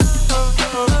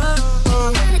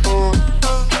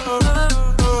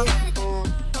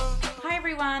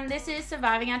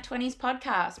Surviving Our 20s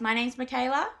podcast. My name's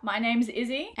Michaela. My name's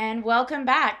Izzy. And welcome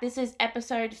back. This is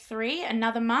episode 3,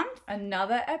 another month.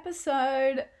 Another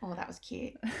episode. Oh, that was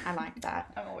cute. I like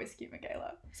that. I'm always cute,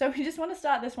 Michaela. So we just want to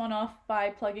start this one off by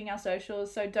plugging our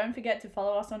socials. So don't forget to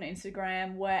follow us on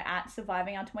Instagram. We're at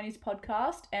Surviving Our 20s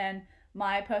podcast. And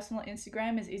my personal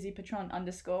Instagram is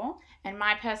IzzyPatron_. And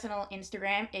my personal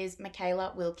Instagram is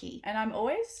Michaela Wilkie. And I'm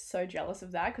always so jealous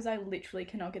of that because I literally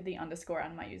cannot get the underscore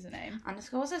out of my username.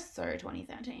 Underscores are so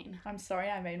 2013. I'm sorry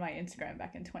I made my Instagram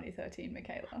back in 2013,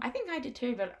 Michaela. I think I did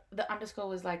too, but the underscore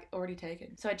was already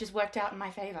taken. So it just worked out in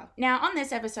my favor. Now on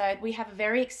this episode, we have a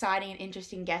very exciting and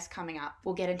interesting guest coming up.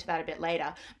 We'll get into that a bit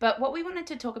later. But what we wanted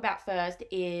to talk about first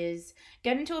is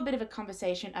get into a bit of a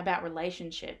conversation about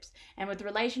relationships. And with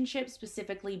relationships,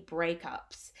 specifically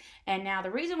breakups. And now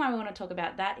the reason why we want to talk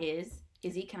about that is,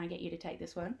 Izzy, can I get you to take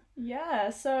this one?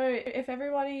 Yeah, so if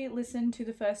everybody listened to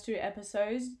the first 2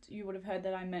 episodes, you would have heard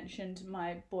that I mentioned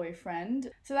my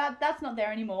boyfriend. So that's not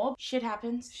there anymore. Shit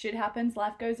happens. Shit happens,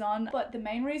 life goes on. But the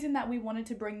main reason that we wanted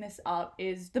to bring this up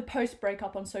is the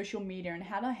post-breakup on social media and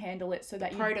how to handle it so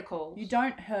that you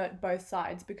don't hurt both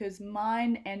sides, because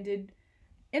mine ended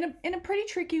in a pretty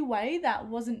tricky way that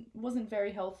wasn't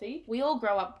very healthy. We all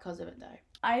grow up because of it though.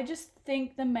 I just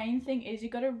think the main thing is you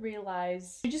got to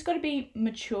realize you just got to be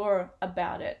mature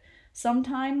about it.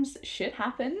 Sometimes shit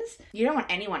happens. You don't want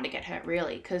anyone to get hurt,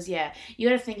 really, because, you got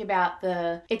to think about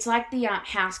it's like the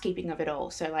housekeeping of it all.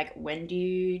 So, when do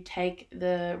you take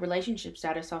the relationship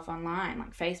status off online,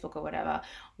 like Facebook or whatever?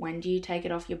 When do you take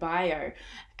it off your bio?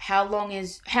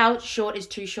 How short is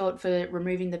too short for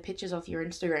removing the pictures off your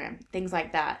Instagram? Things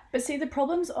like that. But see, the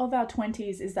problems of our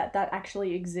 20s is that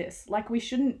actually exists.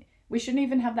 We shouldn't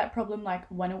even have that problem,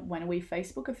 when are we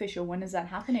Facebook official? When is that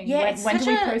happening? Yeah, when do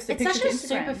we post a picture to Instagram? It's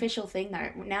such a superficial thing, though,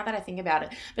 now that I think about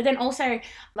it. But then also,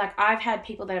 I've had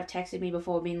people that have texted me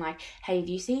before being like, hey, have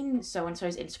you seen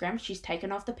so-and-so's Instagram? She's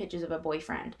taken off the pictures of her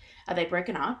boyfriend. Are they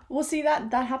broken up? Well, see,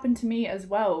 that happened to me as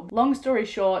well. Long story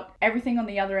short, everything on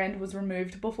the other end was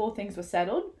removed before things were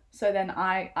settled. So then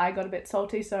I got a bit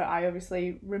salty, so I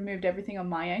obviously removed everything on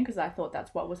my end because I thought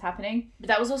that's what was happening. But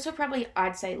that was also probably,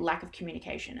 I'd say, lack of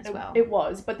communication as well. It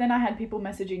was, but then I had people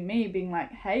messaging me being like,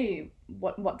 hey,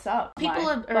 what's up? People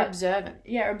are observant.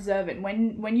 Yeah, observant.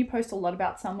 When you post a lot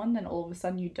about someone, then all of a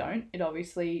sudden you don't. It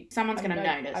obviously... Someone's going to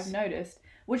notice. I've noticed,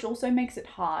 which also makes it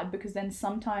hard because then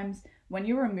sometimes when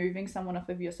you're removing someone off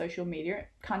of your social media, it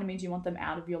kind of means you want them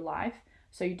out of your life.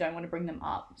 So you don't want to bring them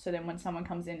up. So then when someone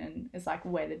comes in and is like,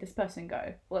 where did this person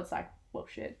go? Well, it's like, well,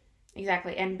 shit.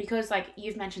 Exactly. And because,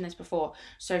 you've mentioned this before,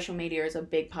 social media is a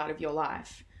big part of your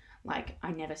life.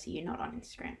 I never see you not on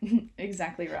Instagram.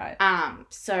 Exactly right.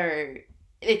 So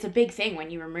it's a big thing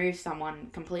when you remove someone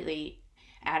completely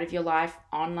out of your life,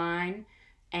 online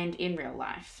and in real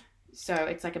life. So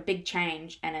it's a big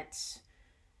change, and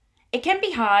it can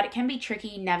be hard. It can be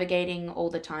tricky navigating all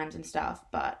the times and stuff,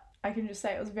 but... I can just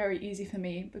say it was very easy for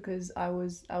me because I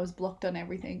was blocked on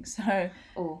everything, so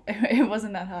it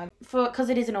wasn't that hard. Because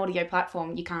it is an audio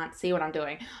platform, you can't see what I'm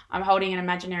doing. I'm holding an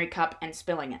imaginary cup and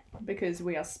spilling it. Because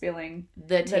we are spilling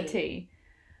the tea.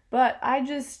 But I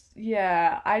just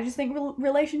think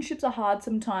relationships are hard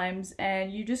sometimes,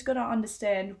 and you just got to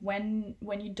understand when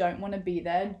you don't want to be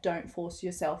there, don't force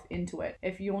yourself into it.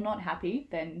 If you're not happy,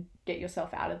 then get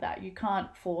yourself out of that. You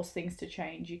can't force things to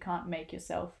change. You can't make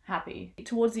yourself happy.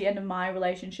 Towards the end of my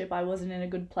relationship, I wasn't in a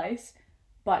good place,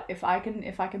 but if I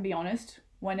can be honest,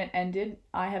 when it ended,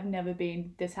 I have never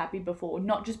been this happy before.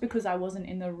 Not just because I wasn't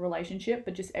in the relationship,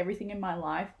 but just everything in my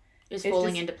life is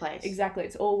falling into place. Exactly.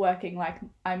 It's all working.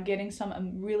 I'm getting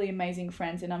some really amazing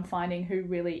friends, and I'm finding who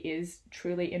really is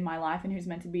truly in my life and who's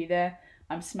meant to be there.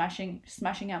 I'm smashing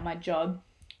out my job.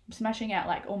 I'm smashing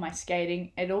out all my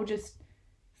skating. It all just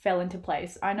fell into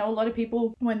place. I know a lot of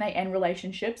people, when they end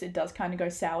relationships, it does kind of go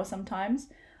sour sometimes,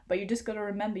 but you just got to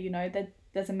remember, that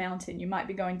there's a mountain. You might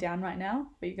be going down right now,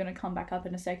 but you're going to come back up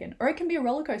in a second. Or it can be a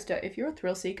roller coaster. If you're a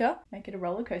thrill seeker, make it a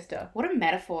roller coaster. What a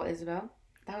metaphor, Isabel.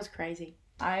 That was crazy.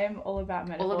 I am all about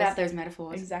metaphors. All about those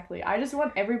metaphors. Exactly. I just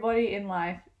want everybody in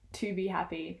life to be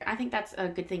happy. I think that's a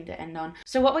good thing to end on.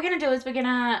 So what we're going to do is we're going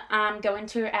to go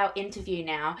into our interview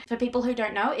now. For people who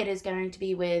don't know, it is going to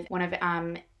be with one of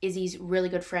Izzy's really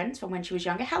good friends from when she was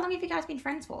younger. How long have you guys been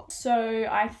friends for? So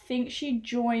I think she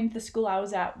joined the school I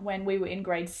was at when we were in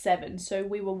grade 7. So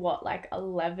we were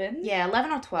 11? Yeah, 11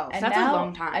 or 12. So that's a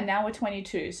long time. And now we're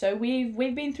 22. So we've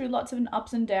been through lots of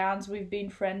ups and downs. We've been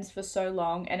friends for so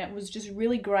long, and it was just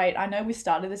really great. I know we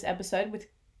started this episode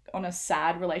on a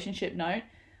sad relationship note,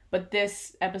 but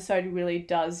this episode really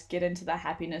does get into the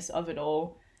happiness of it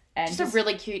all. And just a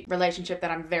really cute relationship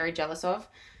that I'm very jealous of.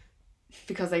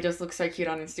 because they just look so cute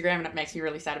on Instagram and it makes me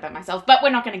really sad about myself. But we're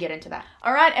not going to get into that.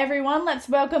 All right, everyone, let's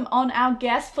welcome on our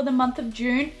guest for the month of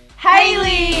June,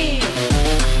 Hayley!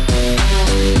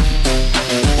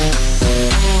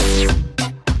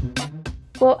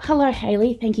 Well, hello,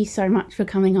 Hayley. Thank you so much for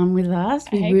coming on with us.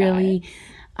 We Hey, really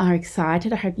are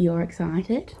excited. I hope you're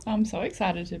excited. I'm so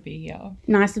excited to be here.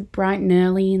 Nice and bright and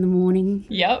early in the morning.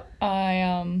 Yep,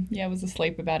 I was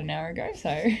asleep about an hour ago, so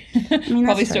mean, probably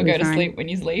that's still totally go to fine. sleep when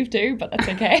you leave too, but that's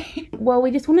okay. Well, we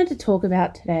just wanted to talk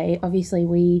about today. Obviously,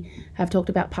 we have talked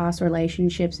about past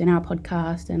relationships in our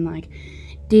podcast and like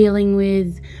dealing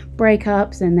with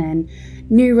breakups and then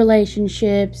new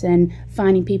relationships and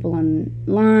finding people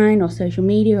online or social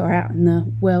media or out in the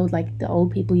world like the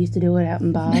old people used to do it out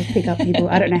in bars, pick up people.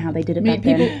 I don't know how they did it back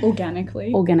Meet people then.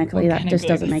 organically. That just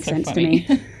doesn't make so sense funny.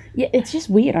 to me. Yeah, it's just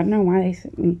weird. I don't know why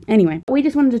they... Anyway, we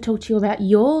just wanted to talk to you about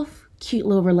your cute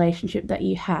little relationship that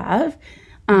you have.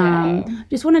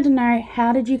 Just wanted to know,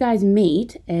 how did you guys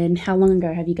meet and how long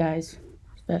ago have you guys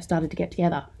first started to get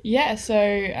together? Yeah,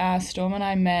 so Storm and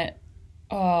I met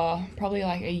probably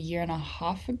like a year and a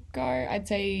half ago. I'd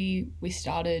say we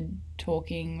started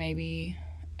talking maybe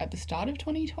at the start of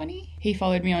 2020. He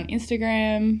followed me on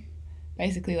Instagram,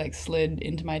 basically like slid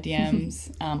into my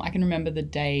DMs. I can remember the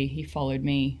day he followed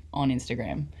me on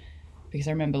Instagram because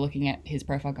I remember looking at his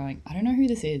profile going, I don't know who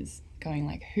this is. Going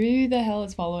like, who the hell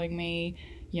is following me?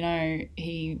 You know,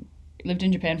 he lived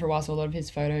in Japan for a while, so a lot of his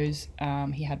photos,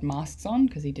 he had masks on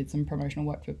because he did some promotional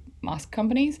work for mask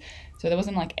companies. So there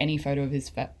wasn't like any photo of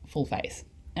his full face.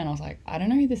 And I was like, I don't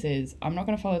know who this is. I'm not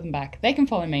going to follow them back. They can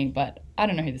follow me, but I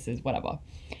don't know who this is, whatever.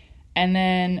 And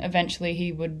then eventually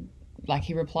he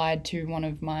replied to one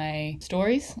of my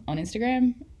stories on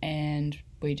Instagram and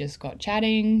we just got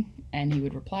chatting and he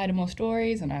would reply to more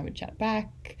stories and I would chat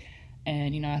back.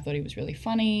 And, you know, I thought he was really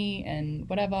funny and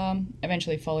whatever.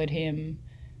 Eventually followed him.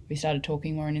 We started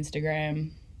talking more on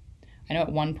Instagram. I know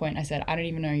at one point I said, I don't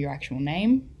even know your actual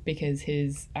name because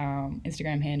his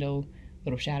Instagram handle,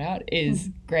 little shout out, is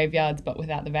graveyards but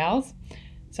without the vowels.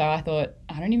 So I thought,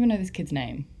 I don't even know this kid's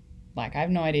name. Like, I have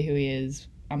no idea who he is.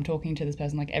 I'm talking to this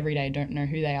person like every day, don't know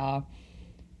who they are.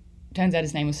 Turns out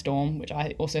his name was Storm, which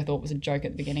I also thought was a joke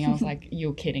at the beginning. I was like,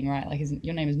 you're kidding, right? Like,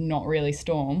 your name is not really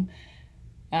Storm.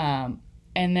 And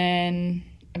then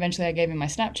eventually I gave him my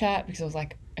Snapchat because I was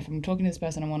like, if I'm talking to this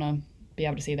person, I want to be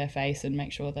able to see their face and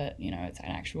make sure that, you know, it's an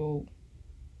actual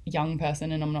young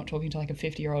person and I'm not talking to like a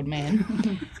 50-year-old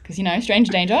man because, you know, strange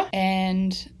danger.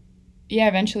 And yeah,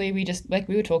 eventually we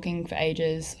were talking for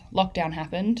ages. Lockdown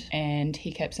happened and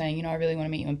he kept saying, you know, I really want to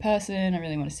meet you in person. I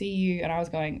really want to see you. And I was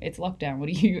going, it's lockdown. What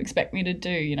do you expect me to do,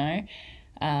 you know?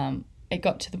 It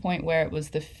got to the point where it was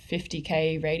the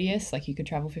 50K radius, like you could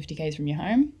travel 50Ks from your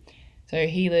home. So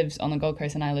he lives on the Gold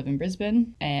Coast and I live in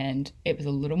Brisbane and it was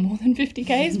a little more than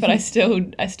 50Ks, but I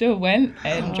still went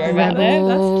and drove out there.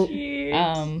 That's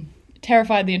cute.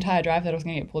 Terrified the entire drive that I was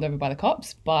going to get pulled over by the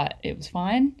cops, but it was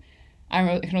fine.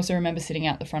 I can also remember sitting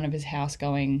out the front of his house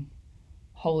going,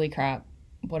 holy crap,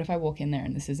 what if I walk in there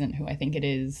and this isn't who I think it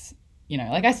is? You know,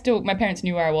 like my parents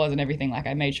knew where I was and everything, like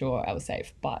I made sure I was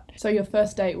safe, but... So your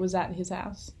first date was at his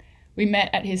house? We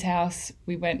met at his house,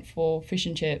 we went for fish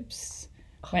and chips,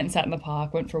 went and sat in the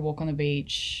park, went for a walk on the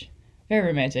beach. Very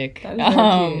romantic. That is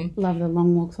very cute. Love the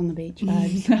long walks on the beach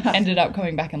vibes. Ended up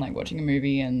coming back and like watching a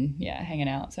movie and yeah, hanging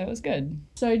out. So it was good.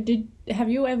 So have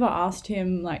you ever asked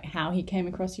him like how he came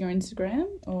across your Instagram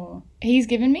or? He's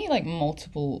given me like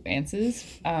multiple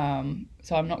answers.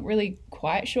 So I'm not really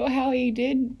quite sure how he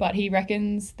did, but he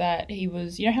reckons that he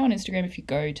was, you know how on Instagram if you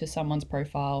go to someone's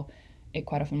profile, it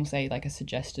quite often will say like a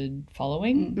suggested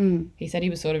following. Mm. He said he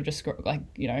was sort of just like,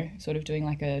 you know, sort of doing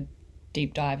like a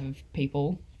deep dive of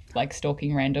people, like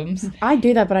stalking randoms. I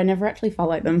do that, but I never actually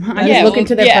follow them. I Yeah, just look well,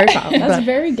 into their yeah. profile. That's but-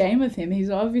 very game of him. He's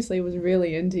obviously was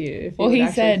really into you. If Well, would he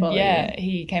actually said, follow yeah, you.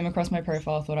 he came across my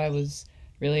profile, thought I was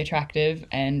really attractive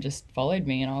and just followed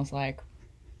me. And I was like,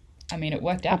 I mean, it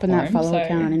worked out Up in for that him. follow So,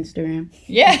 account on Instagram.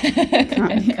 yeah.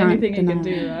 Can't Anything you deny can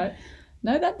do, that. right?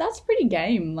 No, that's pretty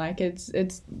game. Like it's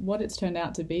what it's turned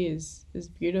out to be is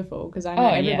beautiful because I know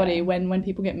everybody yeah. when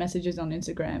people get messages on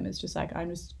Instagram, it's just like I'm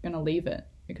just gonna leave it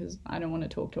because I don't want to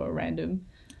talk to a random.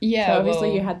 Yeah. So obviously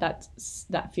well, you had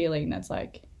that feeling that's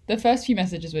like the first few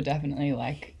messages were definitely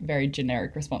like very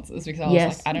generic responses because I was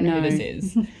Yes, like, I don't know no. who this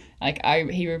is. Like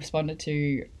he responded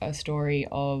to a story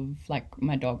of like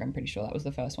my dog. I'm pretty sure that was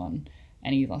the first one,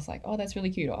 and he was like, "Oh, that's really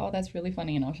cute," or "Oh, that's really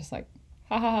funny," and I was just like,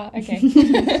 "Ha ha ha, okay."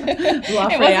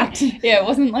 laugh react. Yeah, it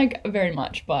wasn't like very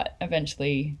much, but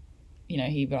eventually, you know,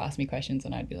 he would ask me questions,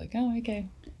 and I'd be like, "Oh, okay."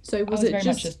 So I was was it very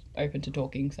just, much just open to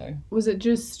talking, so. was it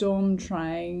just Storm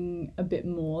trying a bit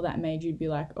more that made you be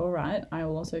like, all right, I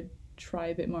will also try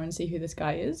a bit more and see who this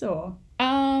guy is, or?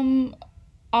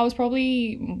 I was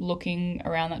probably looking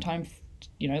around that time,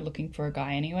 looking for a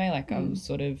guy anyway. Like I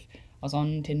was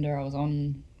on Tinder, I was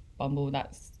on Bumble,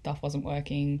 that stuff wasn't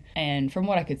working. And from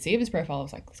what I could see of his profile, I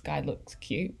was like, this guy looks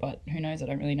cute, but who knows? I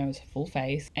don't really know his full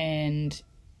face. And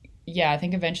yeah, I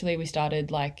think eventually we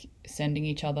started like sending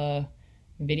each other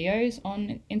videos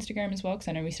on Instagram as well, because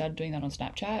I know we started doing that on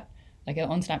Snapchat. Like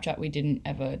on Snapchat, we didn't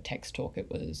ever text talk.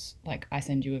 It was like I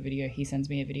send you a video, he sends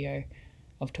me a video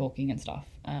of talking and stuff.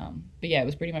 But yeah, it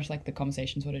was pretty much like the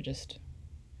conversation sort of just,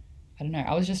 I don't know,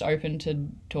 I was just open to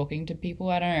talking to people.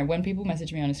 I don't know, when people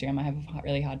message me on Instagram, I have a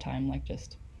really hard time like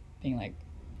just being like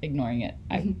ignoring it.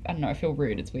 I don't know, I feel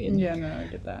rude, it's weird. Yeah, no, I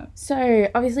get that. So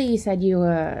obviously you said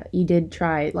you did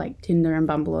try like Tinder and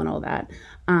Bumble and all that,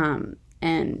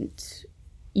 and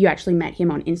you actually met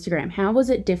him on Instagram. How was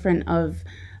it different of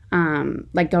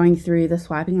like going through the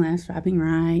swiping left, swiping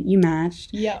right, you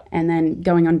matched, and then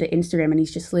going onto Instagram and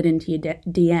he's just slid into your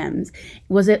DMs?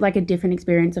 Was it like a different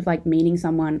experience of like meeting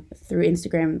someone through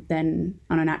Instagram than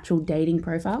on an actual dating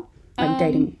profile, like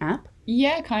dating app?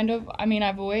 Yeah, kind of. I mean,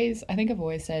 I think I've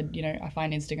always said, I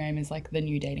find Instagram is like the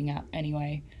new dating app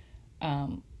anyway.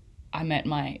 I met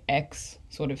my ex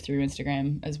sort of through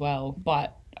Instagram as well,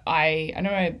 but I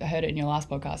know I heard it in your last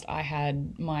podcast, I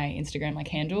had my Instagram like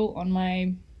handle on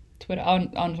my Twitter,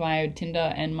 on my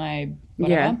Tinder and my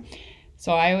whatever. Yeah.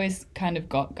 So I always kind of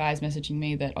got guys messaging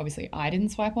me that obviously I didn't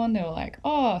swipe on. They were like,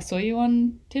 oh, saw you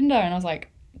on Tinder. And I was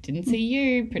like, didn't see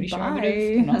you. Pretty sure I would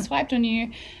have not swiped on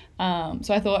you.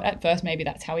 So I thought at first maybe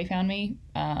that's how he found me.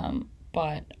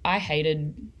 But I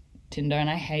hated Tinder and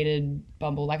I hated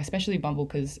Bumble, like especially Bumble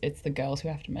because it's the girls who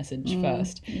have to message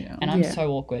first. Yeah. And I'm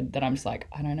so awkward that I'm just like,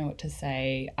 I don't know what to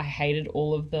say. I hated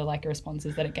all of the like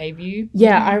responses that it gave you.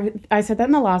 Yeah, I said that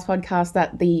in the last podcast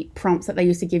that the prompts that they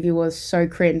used to give you was so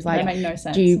cringe. Like, they make no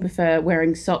sense. Do you prefer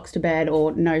wearing socks to bed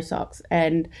or no socks?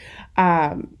 And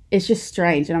it's just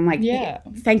strange. And I'm like,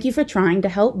 thank you for trying to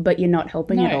help, but you're not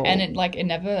helping at all. And it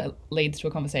never leads to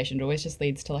a conversation. It always just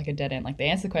leads to like a dead end. Like they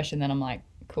answer the question, then I'm like,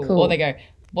 cool. Or they go,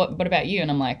 what about you?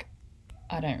 And I'm like,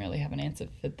 I don't really have an answer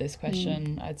for this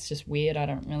question. It's just weird. I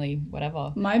don't really,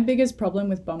 whatever. My biggest problem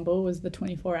with Bumble was the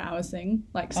 24 hours thing.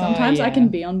 Like sometimes I can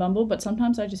be on Bumble, but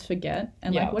sometimes I just forget.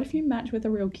 And like, what if you match with a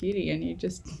real cutie and you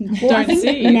just don't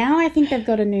see? Now I think they've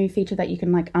got a new feature that you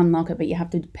can like unlock it, but you have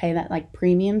to pay that like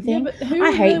premium thing. Yeah, but who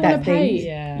I hate really that thing. Pay?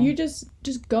 Yeah. You just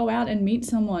go out and meet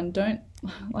someone. Don't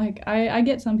like, I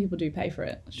get some people do pay for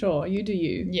it. Sure, you do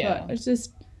you. Yeah. But it's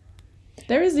just,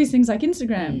 there is these things like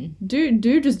Instagram.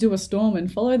 Do just do a storm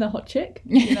and follow the hot chick,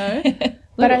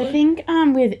 But I think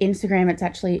with Instagram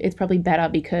it's probably better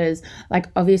because like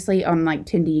obviously on like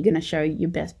Tinder you're going to show your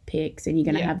best pics and you're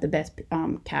going to have the best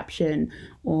caption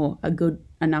or a good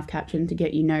enough caption to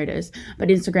get you noticed. But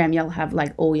Instagram you'll have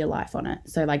like all your life on it.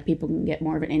 So like people can get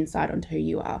more of an insight onto who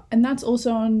you are. And that's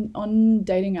also on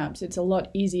dating apps. It's a lot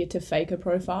easier to fake a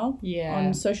profile. Yeah.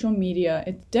 On social media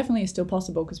it definitely is still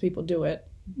possible because people do it.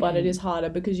 But it is harder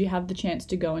because you have the chance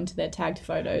to go into their tagged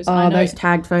photos. Oh, those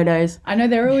tagged photos. I know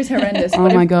they're always horrendous. Oh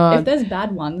my God. If there's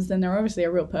bad ones, then they're obviously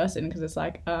a real person because it's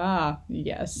like,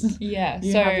 yes. Yeah.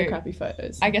 You have the crappy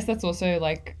photos. I guess that's also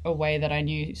like a way that I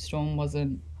knew Storm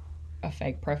wasn't a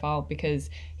fake profile because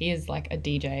he is like a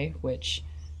DJ, which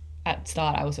at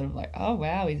start I was sort of like, oh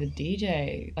wow, he's a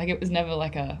DJ. Like it was never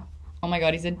like oh my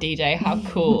God, he's a DJ, how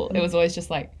cool. It was always just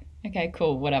like, okay,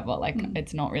 cool, whatever. Like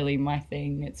it's not really my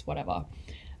thing, it's whatever.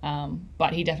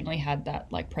 But he definitely had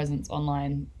that like presence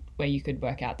online where you could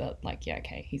work out that like, yeah,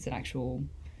 okay, he's an actual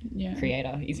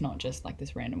creator. He's not just like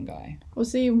this random guy. Well,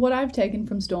 see, what I've taken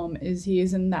from Storm is he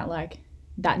isn't that like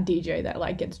that DJ that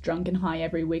like gets drunk and high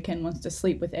every weekend, wants to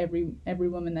sleep with every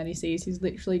woman that he sees. He's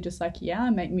literally just like, I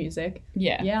make music.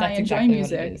 Yeah, I enjoy exactly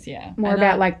music. What it is, yeah. More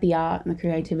about like the art and the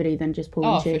creativity than just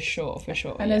pulling chicks. For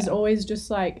sure. And there's always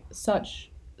just like such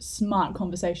smart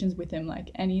conversations with him. Like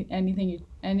anything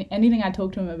I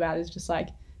talk to him about is just like,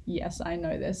 yes, I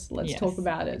know this. Let's talk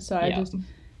about it. So I like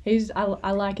his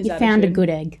attitude. You found a good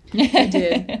egg. I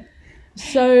did.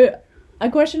 So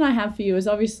a question I have for you is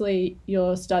obviously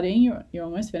you're studying, you're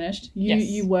almost finished.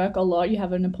 You work a lot, you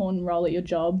have an important role at your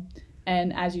job,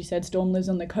 and as you said, Storm lives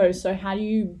on the coast. So how do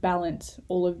you balance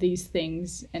all of these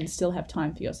things and still have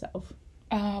time for yourself?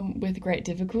 With great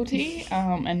difficulty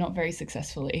and not very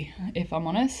successfully, if I'm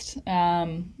honest.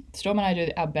 Storm and I do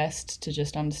our best to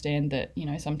just understand that,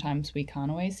 sometimes we can't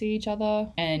always see each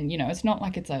other. And, it's not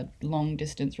like it's a long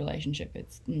distance relationship.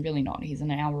 It's really not. He's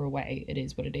an hour away. It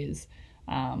is what it is.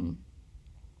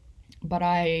 But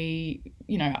I,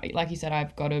 you know, like you said,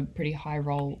 I've got a pretty high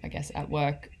role, I guess, at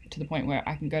work, to the point where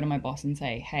I can go to my boss and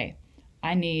say, hey,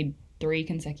 I need 3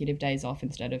 consecutive days off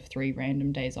instead of 3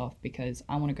 random days off because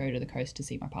I want to go to the coast to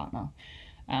see my partner.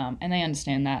 And they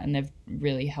understand that, and they've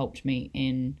really helped me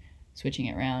in switching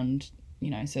it around,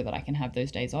 you know, so that I can have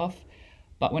those days off.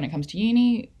 But when it comes to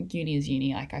uni is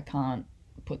uni. Like, I can't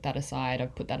put that aside.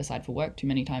 I've put that aside for work too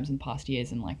many times in past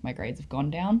years, and like my grades have gone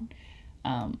down.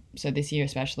 So this year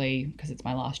especially, because it's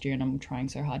my last year and I'm trying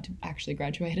so hard to actually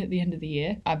graduate at the end of the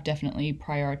year, I've definitely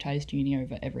prioritized uni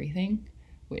over everything,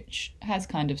 which has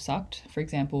kind of sucked. For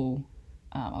example,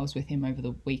 I was with him over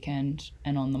the weekend,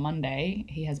 and on the Monday,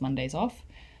 he has Mondays off,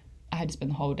 I had to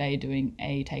spend the whole day doing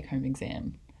a take-home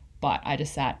exam. But I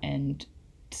just sat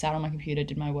on my computer,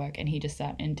 did my work, and he just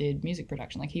sat and did music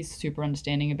production. Like, he's super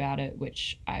understanding about it,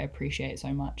 which I appreciate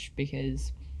so much,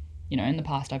 because, you know, in the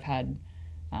past I've had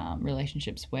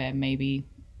relationships where maybe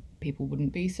people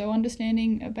wouldn't be so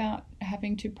understanding about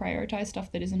having to prioritize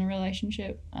stuff that isn't a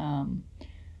relationship. But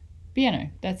you know,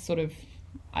 that's sort of,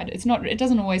 it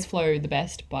doesn't always flow the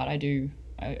best, but I do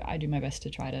my best to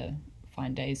try to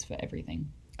find days for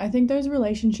everything. I think those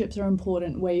relationships are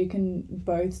important where you can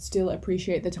both still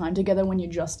appreciate the time together when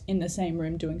you're just in the same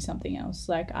room doing something else.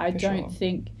 Like, I don't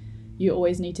think you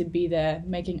always need to be there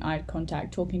making eye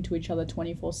contact, talking to each other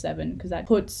 24/7, because that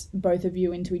puts both of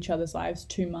you into each other's lives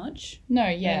too much. No,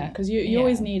 yeah. Because you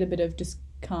always need a bit of just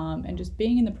calm, and just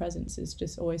being in the presence is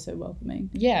just always so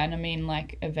welcoming. Yeah, and I mean,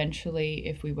 like, eventually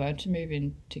if we were to move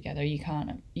in together, you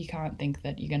can't think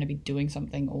that you're going to be doing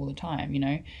something all the time, you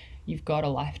know? You've got a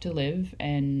life to live,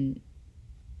 and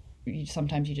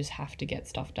sometimes you just have to get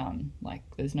stuff done. Like,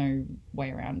 there's no way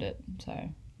around it. So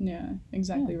yeah,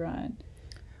 exactly right.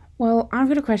 Well, I've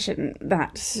got a question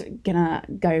that's gonna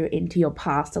go into your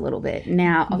past a little bit.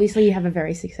 Now, obviously, you have a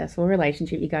very successful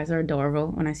relationship. You guys are adorable.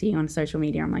 When I see you on social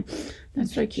media, I'm like,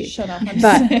 that's so cute. Shut up.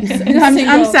 But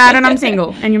I'm sad and I'm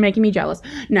single, and you're making me jealous.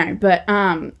 No, but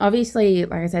obviously,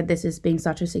 like I said, this has been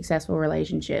such a successful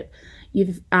relationship.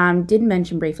 You've did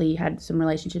mention briefly you had some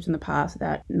relationships in the past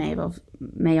that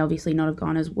may obviously not have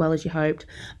gone as well as you hoped.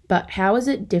 But how is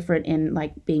it different in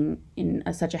like being in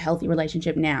such a healthy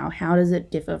relationship now? How does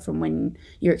it differ from when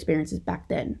your experiences back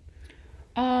then?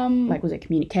 Like, was it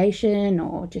communication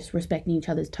or just respecting each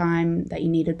other's time that you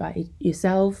needed by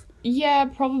yourself? Yeah,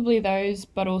 probably those.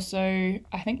 But also,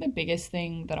 I think the biggest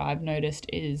thing that I've noticed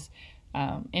is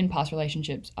in past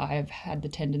relationships, I've had the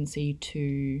tendency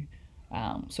to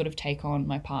sort of take on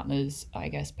my partner's, I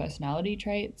guess, personality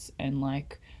traits, and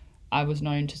like, I was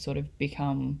known to sort of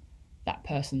become that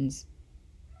person's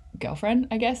girlfriend,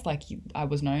 I guess. Like, I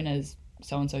was known as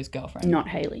so-and-so's girlfriend. Not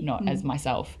Hayley. Not as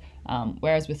myself.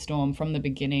 Whereas with Storm, from the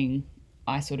beginning,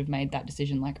 I sort of made that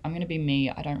decision, like, I'm going to be me.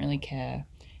 I don't really care.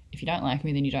 If you don't like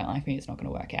me, then you don't like me. It's not going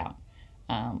to work out.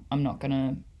 I'm not going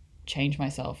to change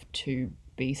myself to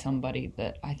be somebody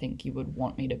that I think you would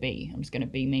want me to be. I'm just going to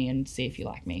be me and see if you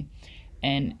like me.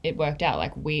 And it worked out.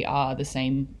 Like, we are the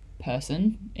same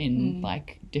person in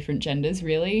like different genders,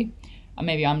 really.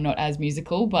 Maybe I'm not as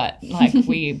musical, but like,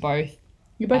 we both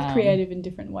you're both creative in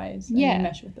different ways, and you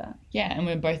mesh with that. Yeah, and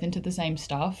we're both into the same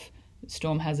stuff.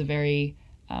 Storm has a very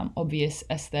obvious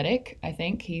aesthetic, I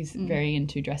think. He's very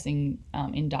into dressing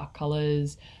in dark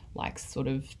colours, like sort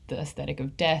of the aesthetic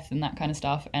of death and that kind of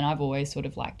stuff. And I've always sort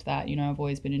of liked that. You know, I've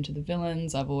always been into the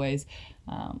villains. I've always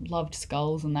loved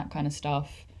skulls and that kind of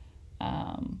stuff.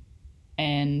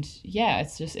 And yeah,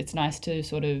 it's nice to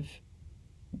sort of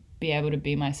be able to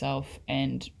be myself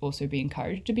and also be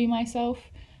encouraged to be myself.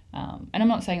 And I'm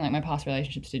not saying like my past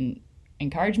relationships didn't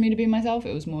encourage me to be myself.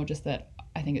 It was more just that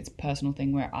I think it's a personal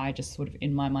thing where I just sort of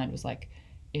in my mind was like,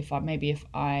 if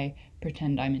I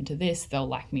pretend I'm into this, they'll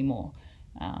like me more,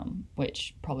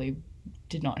 which probably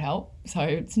did not help. So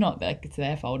it's not like it's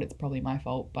their fault, it's probably my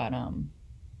fault. But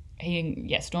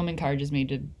Storm encourages me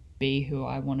to be who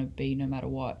I want to be no matter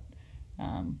what.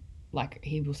 Like,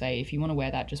 he will say, if you want to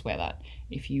wear that, just wear that.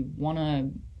 If you want to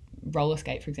roller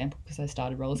skate, for example, because I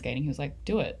started roller skating, he was like,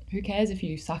 do it. Who cares if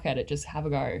you suck at it, just have a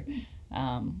go.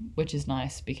 Which is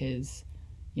nice because,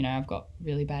 you know, I've got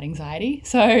really bad anxiety.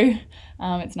 So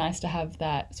it's nice to have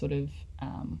that sort of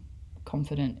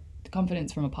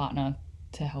confidence from a partner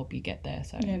to help you get there.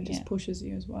 So yeah, it just pushes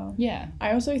you as well. Yeah.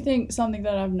 I also think something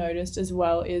that I've noticed as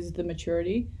well is the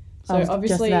maturity. So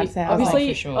obviously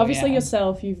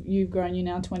yourself, you've grown. You're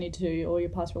now 22. All your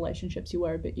past relationships, you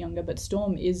were a bit younger, but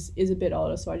Storm is a bit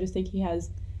older. So I just think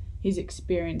he's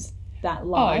experienced that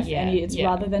life, and it's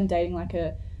rather than dating like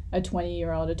a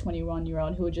 20-year-old, a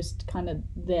 21-year-old who are just kind of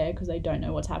there because they don't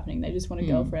know what's happening. They just want a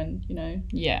girlfriend, you know.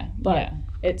 Yeah. But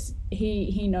it's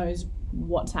he knows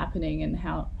what's happening and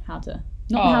how to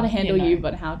how to handle you,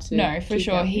 but how to no, for keep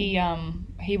sure. healthy.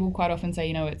 He will quite often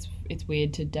say, it's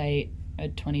weird to date a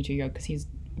 22-year-old because he's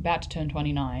about to turn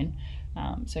 29.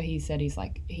 So he said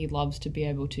he loves to be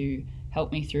able to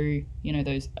help me through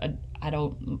those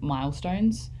adult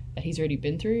milestones that he's already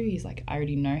been through. He's like, I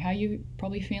already know how you're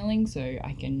probably feeling, so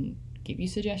I can give you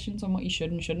suggestions on what you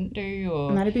should and shouldn't do.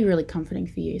 And that'd be really comforting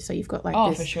for you. So you've got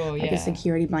this, for sure, a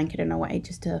security blanket in a way,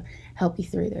 just to help you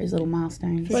through those little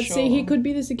milestones. But see, he could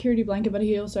be the security blanket, but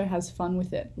he also has fun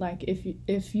with it. Like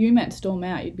if you met Storm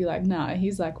out, you'd be like, nah,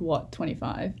 he's like what,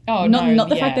 25? Oh, not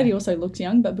the fact that he also looks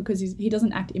young, but because he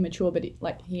doesn't act immature, but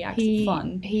he acts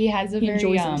fun. He has a very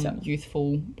himself.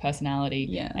 youthful personality.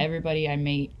 Yeah. Everybody I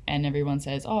meet and everyone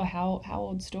says, oh, how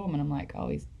old's Storm? And I'm like, oh,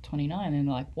 he's 29. And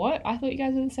they're like, what? I thought you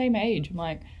guys were the same age. I'm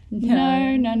like,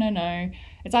 no.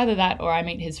 It's either that or I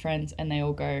meet his friends and they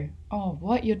all go, oh,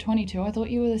 what? You're 22? I thought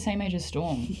you were the same age as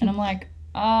Storm. And I'm like,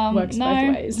 works no.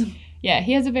 both ways. Yeah,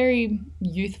 he has a very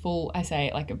youthful,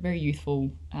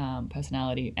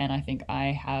 personality. And I think I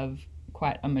have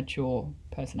quite a mature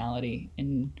personality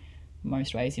in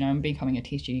most ways. I'm becoming a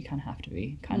teacher. You kind of have to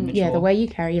be kind of mature. Yeah, the way you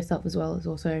carry yourself as well is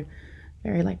also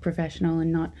very professional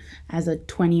and not as a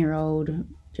 20-year-old.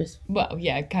 Well,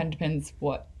 yeah, it kind of depends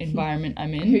what environment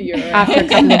I'm in. Who you're around. After a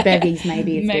couple of bevies,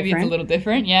 maybe it's maybe different. it's a little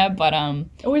different, yeah. But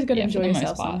always got to enjoy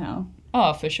yourself somehow.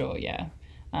 Oh, for sure, yeah.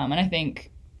 And I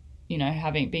think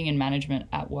being in management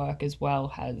at work as well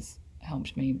has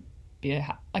helped me be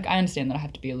I understand that I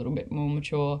have to be a little bit more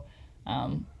mature.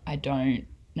 I don't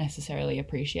necessarily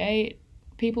appreciate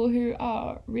people who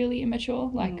are really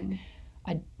immature.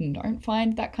 I don't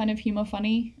find that kind of humor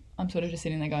funny. I'm sort of just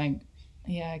sitting there going,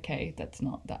 yeah, okay, that's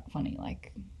not that funny,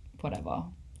 whatever.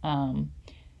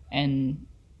 And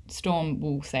Storm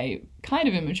will say kind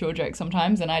of immature jokes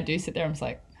sometimes, and I do sit there and I'm just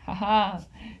like, haha,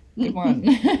 good one.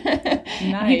 Nice.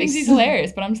 And he thinks he's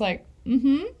hilarious, but I'm just like,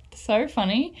 so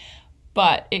funny.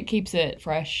 But it keeps it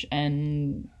fresh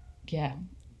and yeah.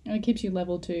 And it keeps you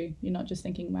level too. You're not just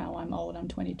thinking, wow, I'm old, I'm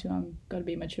 22, I'm got to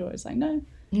be mature. It's like, no,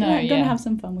 gotta have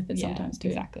some fun with it sometimes too.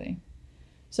 Exactly.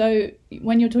 So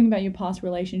when you're talking about your past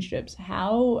relationships,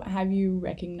 how have you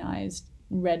recognized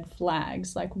red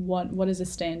flags? What is a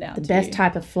standout to you? The best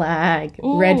type of flag.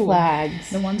 Ooh. Red flags.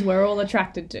 The ones we're all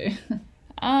attracted to.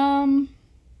 I'm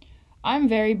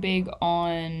very big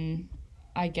on,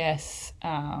 I guess,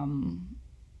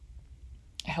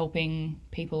 helping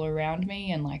people around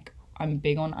me, and I'm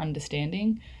big on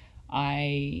understanding.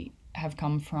 I have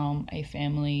come from a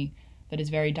family that is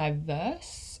very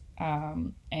diverse,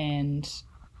 and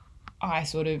I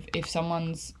if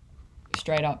someone's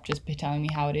straight up just telling me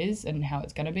how it is and how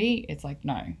it's going to be, it's like,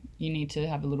 no, you need to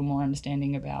have a little more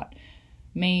understanding about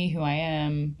me, who I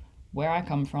am, where I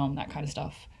come from, that kind of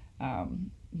stuff.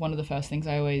 One of the first things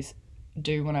I always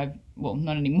do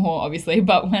not anymore, obviously,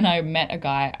 but when I met a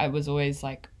guy, I was always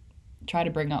try to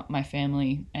bring up my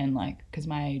family and because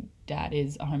my dad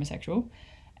is a homosexual,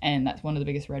 and that's one of the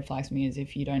biggest red flags for me is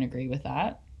if you don't agree with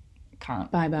that,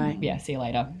 bye. Yeah, see you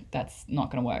later. That's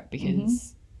not going to work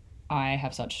because I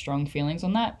have such strong feelings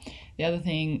on that. The other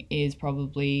thing is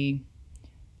probably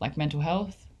mental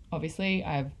health. Obviously,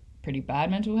 I have pretty bad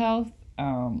mental health,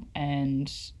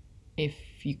 and if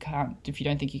you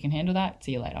don't think you can handle that,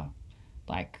 see you later.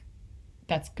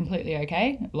 That's completely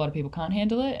okay. A lot of people can't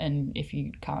handle it, and if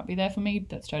you can't be there for me,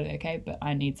 that's totally okay, but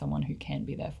I need someone who can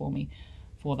be there for me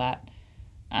for that.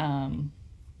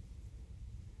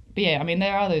 But yeah, I mean,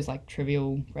 there are those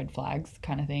trivial red flags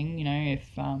kind of thing,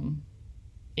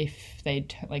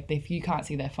 if you can't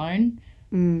see their phone,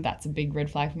 that's a big red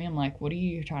flag for me. I'm like, what are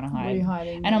you trying to hide? What are you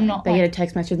hiding? And I'm not they get a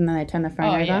text message and then they turn their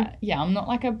phone over. Yeah, I'm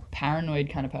not a paranoid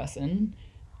kind of person.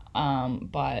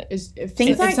 But if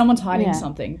someone's hiding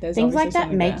something, there's things like that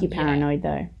something make there. you paranoid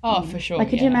though. Oh, for sure.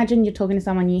 Could you imagine you're talking to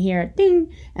someone, you hear it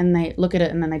ding, and they look at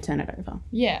it and then they turn it over?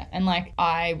 Yeah, and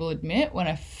I will admit, when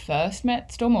I first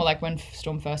met Storm, or when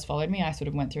Storm first followed me, I sort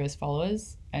of went through his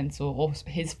followers and saw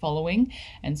his following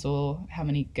and saw how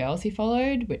many girls he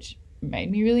followed, which made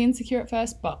me really insecure at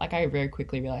first. But I very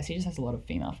quickly realized he just has a lot of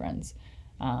female friends.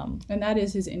 And that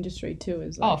is his industry too,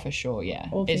 is for sure, yeah.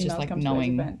 All it's just come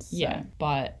knowing, to events, yeah.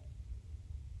 But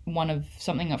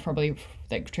something that probably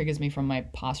triggers me from my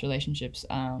past relationships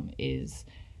is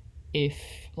if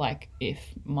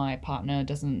my partner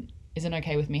isn't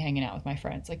okay with me hanging out with my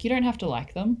friends. You don't have to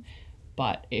like them,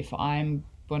 but if I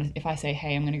say,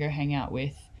 hey, I'm going to go hang out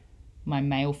with my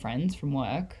male friends from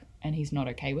work and he's not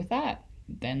okay with that,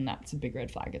 then that's a big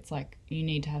red flag. It's you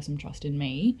need to have some trust in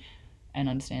me and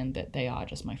understand that they are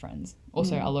just my friends.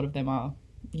 Also, a lot of them are,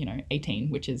 18,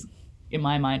 which is, in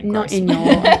my mind, gross.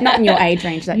 Not in your age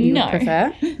range that you would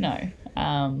prefer. No.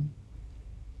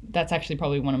 That's actually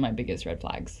probably one of my biggest red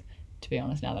flags, to be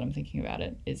honest, now that I'm thinking about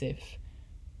it, is if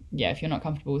you're not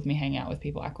comfortable with me hanging out with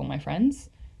people I call my friends.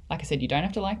 Like I said, you don't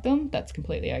have to like them. That's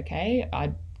completely okay.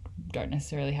 I don't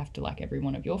necessarily have to like every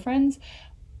one of your friends,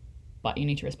 but you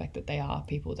need to respect that they are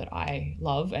people that I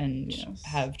love and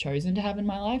have chosen to have in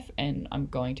my life, and I'm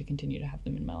going to continue to have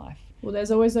them in my life. Well,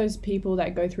 there's always those people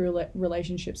that go through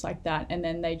relationships like that, and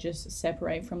then they just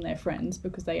separate from their friends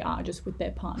because they are just with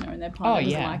their partner, and their partner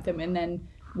doesn't like them. And then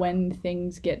when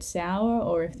things get sour,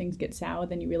 or if things get sour,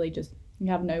 then you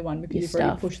have no one because you've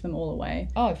already pushed them all away.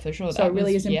 Oh, for sure. So it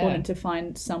really is important to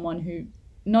find someone who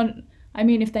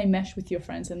if they mesh with your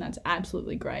friends, then that's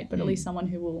absolutely great, but at least someone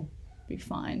who will be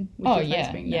fine with your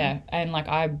friends being there. And like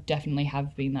I definitely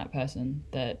have been that person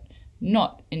that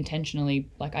not intentionally,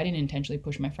 like I didn't intentionally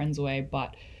push my friends away,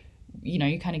 but you know,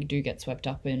 you kind of do get swept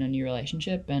up in a new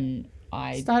relationship, and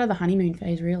I started the honeymoon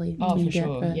phase really. Oh, for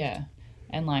sure. Yeah.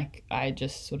 And like I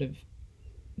just sort of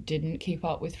didn't keep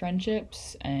up with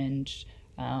friendships and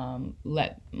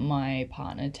let my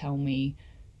partner tell me,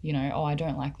 you know, oh, I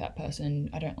don't like that person,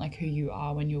 I don't like who you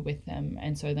are when you're with them.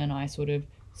 And so then I sort of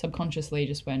subconsciously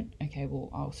just went, okay, well,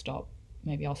 I'll stop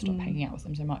hanging out with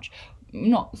them so much.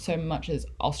 Not so much as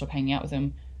I'll stop hanging out with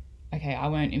them, okay, I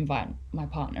won't invite my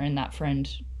partner and that friend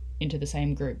into the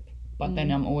same group, but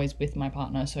then I'm always with my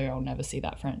partner, so I'll never see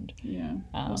that friend.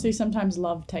 See, sometimes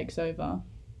love takes over,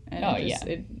 and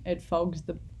it fogs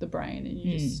the brain, and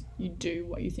you do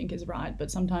what you think is right,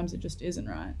 but sometimes it just isn't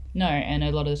right. No, and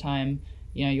a lot of the time,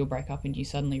 you know, you'll break up and you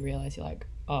suddenly realize you're like,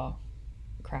 oh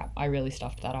crap, I really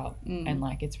stuffed that up. And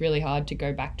like it's really hard to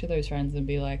go back to those friends and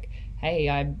be like, hey,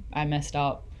 I messed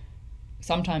up.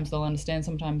 Sometimes they'll understand,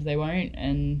 sometimes they won't,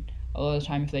 and a lot of the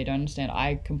time if they don't understand,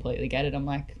 I completely get it. I'm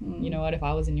like, you know what, if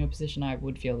I was in your position I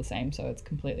would feel the same, so it's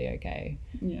completely okay.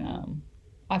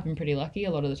 I've been pretty lucky.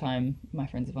 A lot of the time my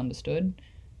friends have understood,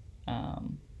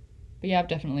 but yeah, I've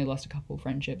definitely lost a couple of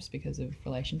friendships because of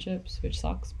relationships, which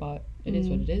sucks, but it is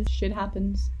what it is. Shit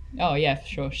happens. Oh yeah, for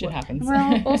sure, shit happens.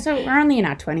 Well, also we're only in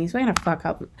our 20s. We're gonna fuck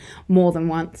up more than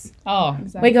once. Oh,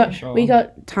 exactly. We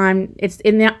got time. It's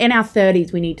in our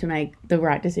 30s. We need to make the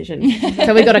right decision.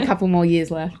 So we got a couple more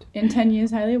years left. In 10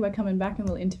 years, Hayley, we're coming back and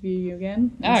we'll interview you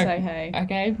again and say hey.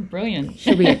 Okay, brilliant.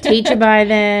 She'll be a teacher by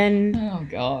then. Oh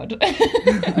God.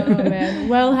 Oh man.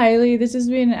 Well, Hayley, this has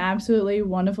been an absolutely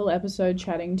wonderful episode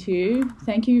chatting to you.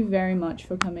 Thank you very much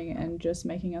for coming and just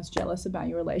making us jealous about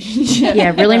your relationship.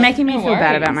 Yeah, really making me feel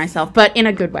bad about myself, but in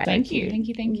a good way. Thank you.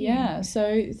 Yeah,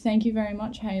 so thank you very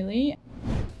much, Hayley.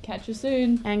 Catch you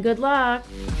soon. And good luck.